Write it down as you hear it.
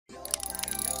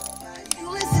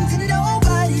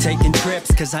taking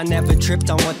trips, cause I never tripped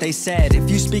on what they said. If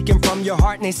you speaking from your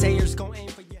heart, naysayers gon' aim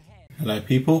for your head. Hello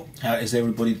people, how is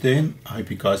everybody doing? I hope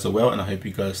you guys are well, and I hope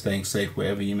you guys are staying safe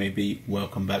wherever you may be.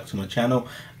 Welcome back to my channel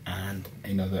and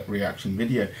another reaction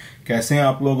video. कैसे हैं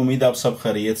आप लोग? उम्मीद आप सब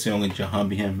खैरियत से होंगे। जहां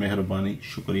भी हैं मेहरबानी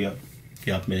शुक्रिया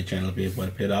कि आप मेरे चैनल पे एक बार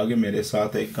फिर आ गए मेरे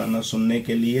साथ एक गाना सुनने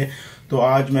के लिए। तो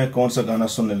आज मैं कौन सा गाना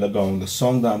सुनने लगा हूँ? The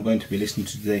song that I'm going to be listening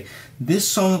to today. This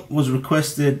song was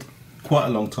requested quite a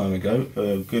long time ago,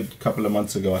 a good couple of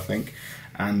months ago I think,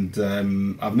 and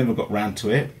I've never got round to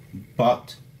it,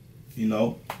 but you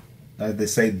know, as they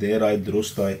say,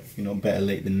 you know, better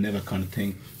late than never kind of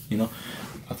thing, you know.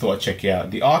 I thought I'd check it out.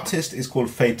 The artist is called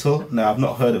F8L. Now I've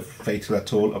not heard of F8L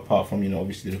at all, apart from, you know,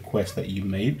 obviously the request that you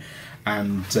made,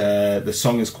 and the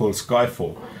song is called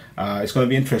Skyfall. It's going to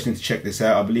be interesting to check this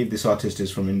out. I believe this artist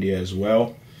is from India as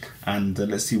well. And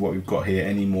let's see what we've got here.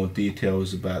 Any more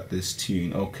details about this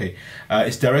tune? Okay,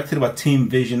 it's directed by Team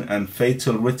Vision and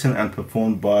F8L, written and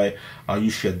performed by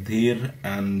Ayush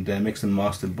and mixed and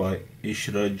mastered by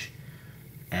Ishraj,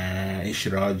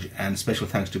 and special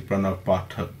thanks to Pranav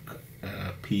Pathak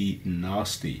P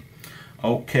Nasty.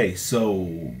 Okay, so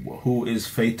who is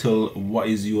F8L? What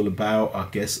is he all about? I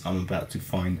guess I'm about to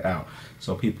find out.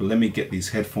 So people, let me get these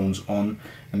headphones on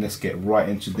and let's get right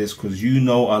into this, because you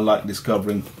know I like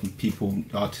discovering people,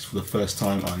 artists for the first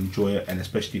time. I enjoy it, and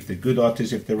especially if they're good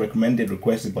artists, if they're recommended,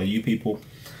 requested by you people,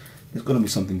 there's going to be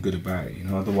something good about it, you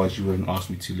know, otherwise you wouldn't ask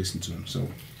me to listen to them. So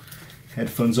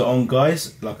headphones are on,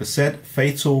 guys. Like I said,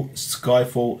 F8L,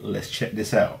 Skyfall. Let's check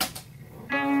this out.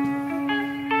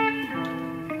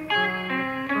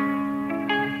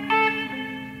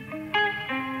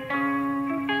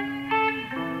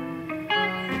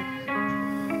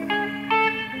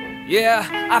 Yeah,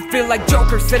 I feel like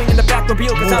Joker sitting in the Batmobile,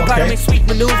 cause I'm about to make sweet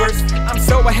maneuvers. I'm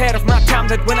so ahead of my time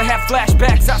that when I have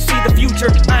flashbacks I see the future.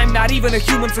 I'm not even a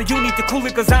human, so you need to cool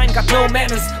it, cause I ain't got no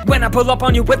manners. When I pull up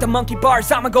on you with the monkey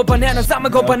bars, I'ma go bananas,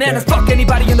 bananas. Fuck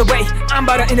anybody in the way, I'm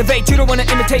about to innovate. You don't wanna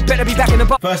imitate, better be back in the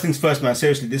bar. First things first, man,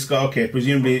 seriously, this guy, okay,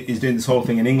 presumably he's doing this whole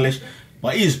thing in English,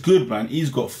 but he's good, man. He's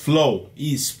got flow,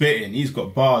 he's spitting, he's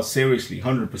got bars, seriously,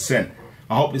 100%.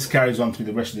 I hope this carries on through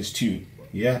the rest of this tune.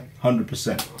 Yeah,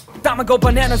 100%. I'ma go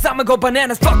bananas,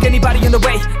 fuck anybody in the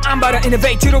way. I'm about to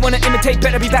innovate, you don't wanna imitate,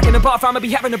 better be back in the bar. I'ma be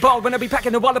having a ball when I be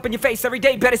packing the wall up in your face every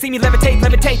day. Better see me levitate,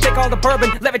 take all the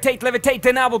bourbon. Levitate,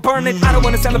 then I will burn it. I don't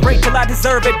wanna celebrate till I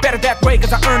deserve it, better that way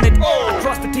cause I earn it. I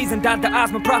cross the T's and dot the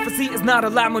I's, my prophecy is not a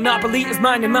lie. Monopoly is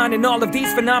mine and all of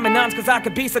these phenomenons, cause I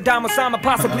could be Saddam Osama,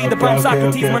 possibly the bomb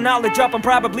Socrates. My knowledge up, I'm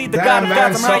probably the god of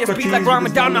gods. I'm higher speed like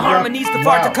Ramadan, the harmonies, the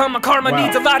far to come. My karma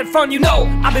needs a lot of fun, you know.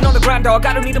 I've been on the grind, dog,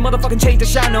 I don't need a motherfucking shade to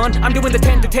shine on. I'm doing the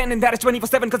 10 to 10 and that is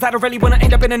 24/7, cause I don't really wanna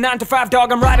end up in a 9 to 5,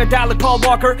 dog. I'm ride or die like Paul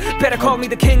Walker. Better call me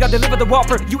the king, I'll deliver the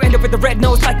whopper. You end up with the red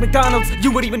nose like McDonald's,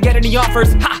 you would even get any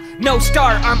offers. Ha! No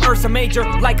star, I'm Ursa Major.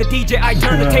 Like a DJ, I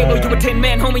turn the table. You a tin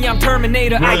man, homie, I'm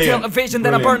Terminator. Brilliant. I tell a vision,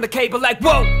 then I burn the cable like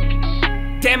whoa.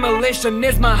 Demolition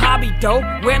is my hobby though.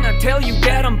 When I tell you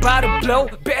that I'm about to blow,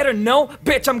 better know,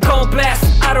 bitch, I'm cold blast.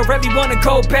 I don't really wanna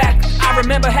go back. I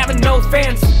remember having no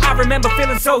fans, I remember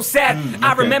feeling so sad.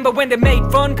 I remember when they made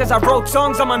fun cause I wrote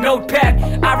songs on my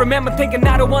notepad. I remember thinking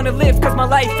I don't wanna live cause my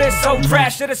life is so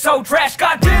trash. It is so trash,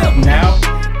 goddamn. Now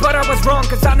but I was wrong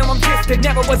cause I know I'm gifted.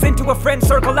 Never was into a friend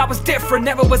circle, I was different.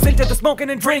 Never was into the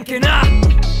smoking and drinking.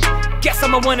 Guess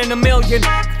I'm a 1 in a million.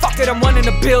 Fuck it, I'm 1 in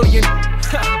a billion.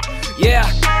 Yeah,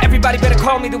 everybody better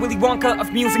call me the Willy Wonka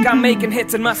of music. I'm making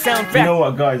hits in my sound fact. You know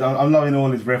what, guys? I'm loving all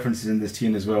his references in this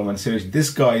tune as well, man. Seriously, this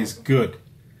guy is good.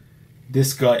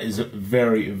 This guy is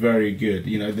very, very good.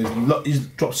 You know, he's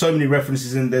dropped so many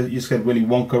references in there. You said Willy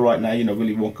Wonka right now. You know,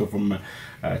 Willy Wonka from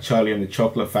Charlie and the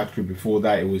Chocolate Factory. Before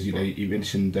that, it was, you know, you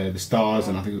mentioned the Stars,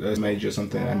 and I think it was Major or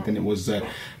something, and then it was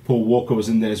Paul Walker was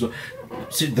in there as well.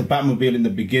 See, the Batmobile in the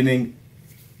beginning.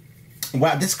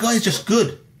 Wow, this guy is just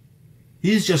good.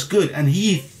 He's just good, and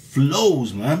he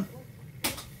flows, man.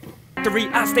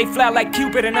 I stay fly like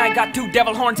Cupid and I got 2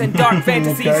 devil horns and dark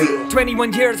fantasies. Okay.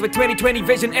 21 years with 20/20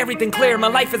 vision, everything clear. My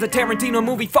life is a Tarantino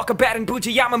movie, fuck a bad and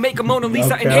bougie. I'ma make a Mona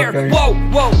Lisa in hair. Whoa,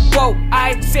 whoa, whoa,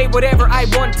 I say whatever I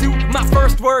want to. My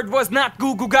first word was not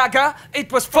goo goo gaga,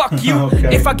 it was fuck you.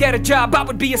 If I get a job, I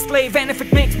would be a slave, and if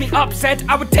it makes me upset,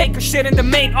 I would take a shit in the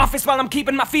main office while I'm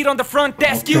keeping my feet on the front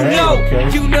desk. You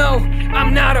know,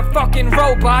 I'm not a fucking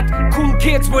robot. Cool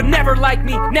kids would never like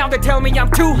me, now they tell me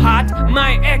I'm too hot.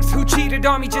 My ex who cheated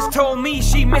on me just told me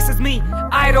she misses me.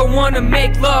 I don't wanna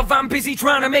make love, I'm busy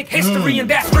trying to make history. And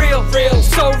that's real,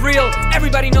 so real.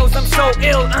 Everybody knows I'm so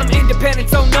ill. I'm independent,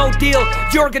 so no deal.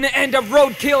 You're gonna end up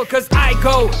roadkill, cause I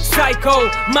go psycho.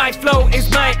 My flow is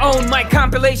my own. My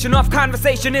compilation of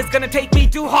conversation is gonna take me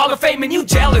to Hall of Fame. And you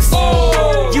jealous,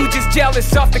 you just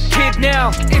jealous of the kid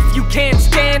now. If you can't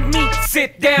stand me,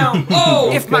 sit down.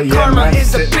 If my karma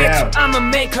is a bitch, I'ma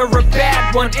make her a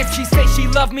bad one. If she say she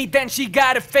love me, then she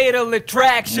got a fatal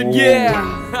attraction.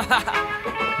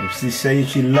 If she say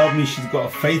she love me, she's got a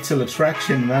fatal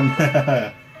attraction,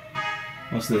 man.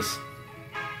 What's this?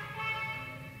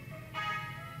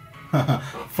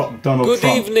 Fuck Donald Trump. Good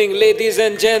evening, ladies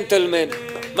and gentlemen.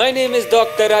 My name is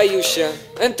Dr. Ayusha,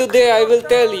 and today I will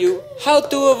tell you how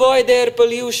to avoid air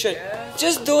pollution.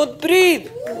 Just don't breathe.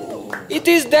 It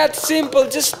is that simple,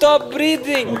 just stop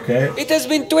breathing. Okay. It has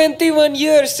been 21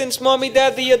 years since mommy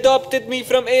daddy adopted me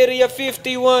from Area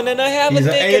 51, and I haven't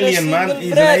taken a single breath.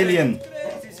 He's an alien.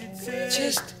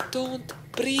 Just don't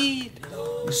breathe.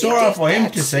 It's alright for him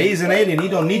to say he's an alien, he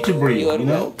don't need to breathe, You are you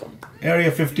know? welcome.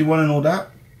 Area 51 and all that.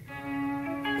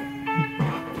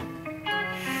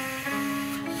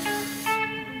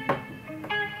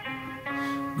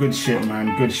 Good shit,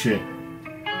 man, good shit.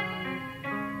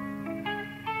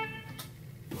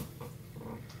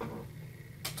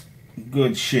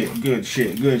 Good shit, good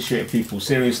shit, good shit, people.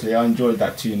 Seriously, I enjoyed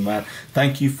that tune, man.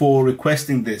 Thank you for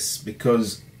requesting this,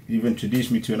 because you've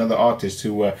introduced me to another artist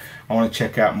who I want to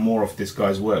check out more of this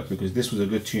guy's work, because this was a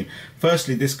good tune.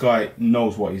 Firstly, this guy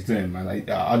knows what he's doing, man.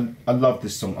 I love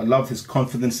this song. I love his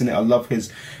confidence in it. I love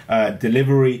his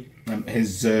delivery.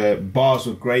 His bars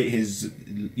were great. His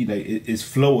his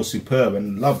flow was superb,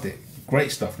 and loved it.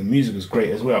 Great stuff. The music was great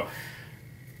as well.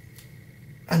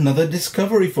 Another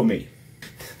discovery for me.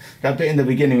 That bit in the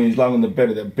beginning when he's lying on the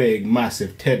bed of the big,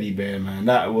 massive teddy bear, man.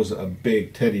 That was a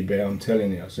big teddy bear, I'm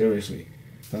telling you, seriously.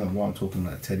 I don't know why I'm talking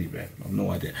about a teddy bear. I have no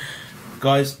idea.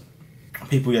 Guys,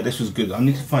 people, yeah, this was good. I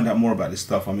need to find out more about this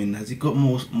stuff. I mean, has he got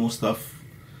more stuff?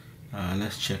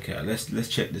 Let's check it out. Let's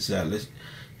check this out.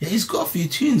 Yeah, he's got a few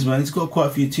tunes, man. He's got quite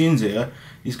a few tunes here.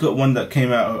 He's got one that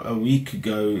came out a week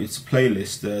ago. It's a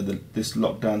playlist. This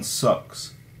Lockdown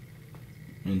Sucks.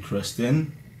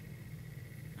 Interesting.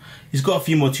 He's got a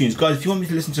few more tunes. Guys, if you want me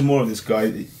to listen to more of this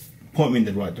guy, point me in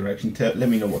the right direction. Let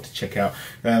me know what to check out.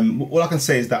 All I can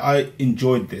say is that I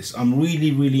enjoyed this. I'm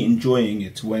really, really enjoying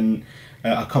it when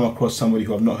I come across somebody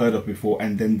who I've not heard of before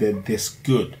and then they're this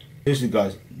good. Seriously,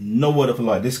 guys, no word of a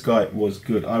lie. This guy was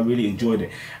good. I really enjoyed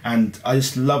it. And I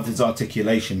just loved his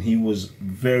articulation. He was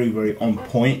very, very on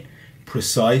point,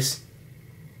 precise.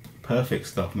 Perfect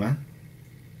stuff, man.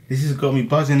 This has got me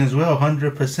buzzing as well,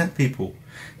 100% people.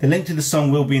 The link to the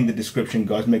song will be in the description,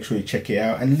 guys. Make sure you check it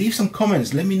out and leave some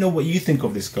comments. Let me know what you think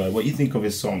of this guy, what you think of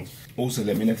his songs. Also,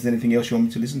 let me know if there's anything else you want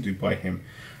me to listen to by him.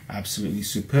 Absolutely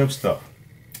superb stuff.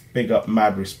 Big up,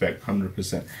 mad respect,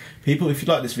 100%. People, if you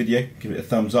like this video, give it a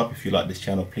thumbs up. If you like this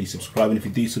channel, please subscribe. And if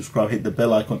you do subscribe, hit the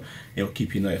bell icon. It will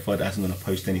keep you notified as I'm going to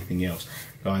post anything else.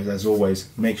 Guys, as always,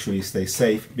 make sure you stay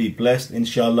safe, be blessed.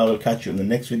 Inshallah, I'll catch you in the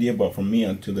next video. But from me,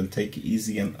 until then, take it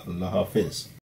easy and Allah Hafiz.